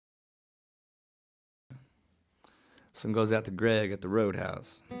This one goes out to Greg at the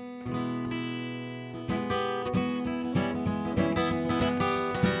Roadhouse.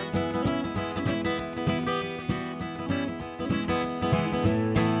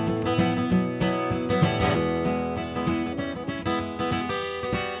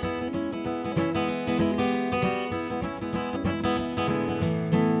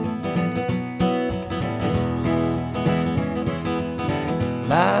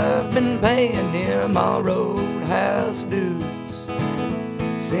 I've been paying him my roadhouse dues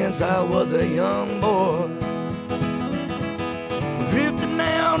since I was a young boy, drifting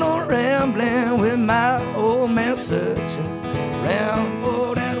down or rambling with my old man, searching around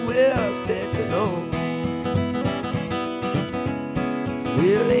for that West Texas old.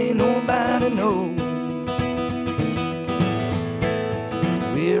 Well, ain't nobody knows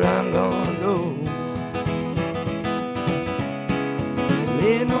where I'm gonna go.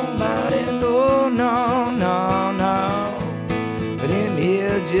 Ain't nobody know, no, no, no, but in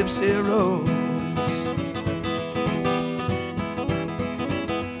here gypsy roads.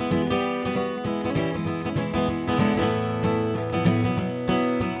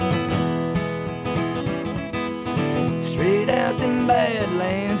 Straight out them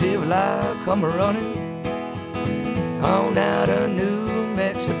Badlands, yeah, well, I come running on out of New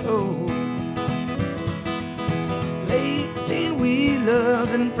Mexico.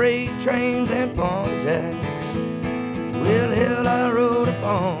 18-wheelers and freight trains and Pontiacs, well, hell, I rode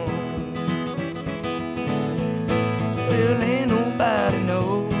upon. Well, ain't nobody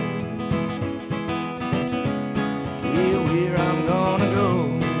know, yeah, where I'm gonna go.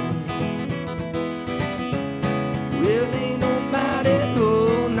 Well, ain't nobody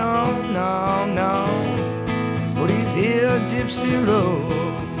know, no, no, no, but these here gypsy roads.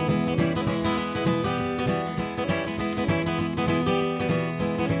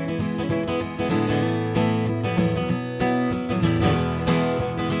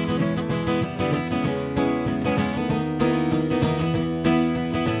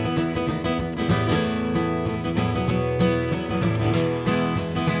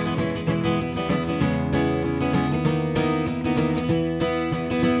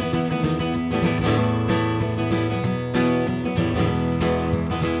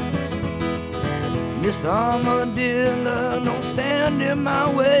 This armadillo don't stand in my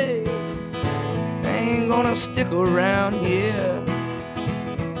way, ain't gonna stick around here.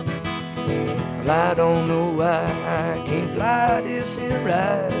 Well, I don't know why I can't fly this here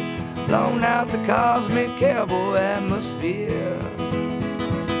ride, blown out the cosmic cowboy atmosphere.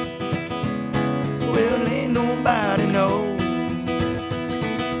 Well, ain't nobody know,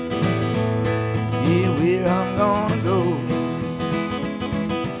 yeah, where I'm gonna go.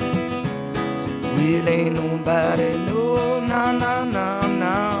 Well, ain't nobody know, no, no, no,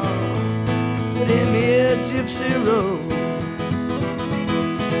 no, but them here gypsy roads.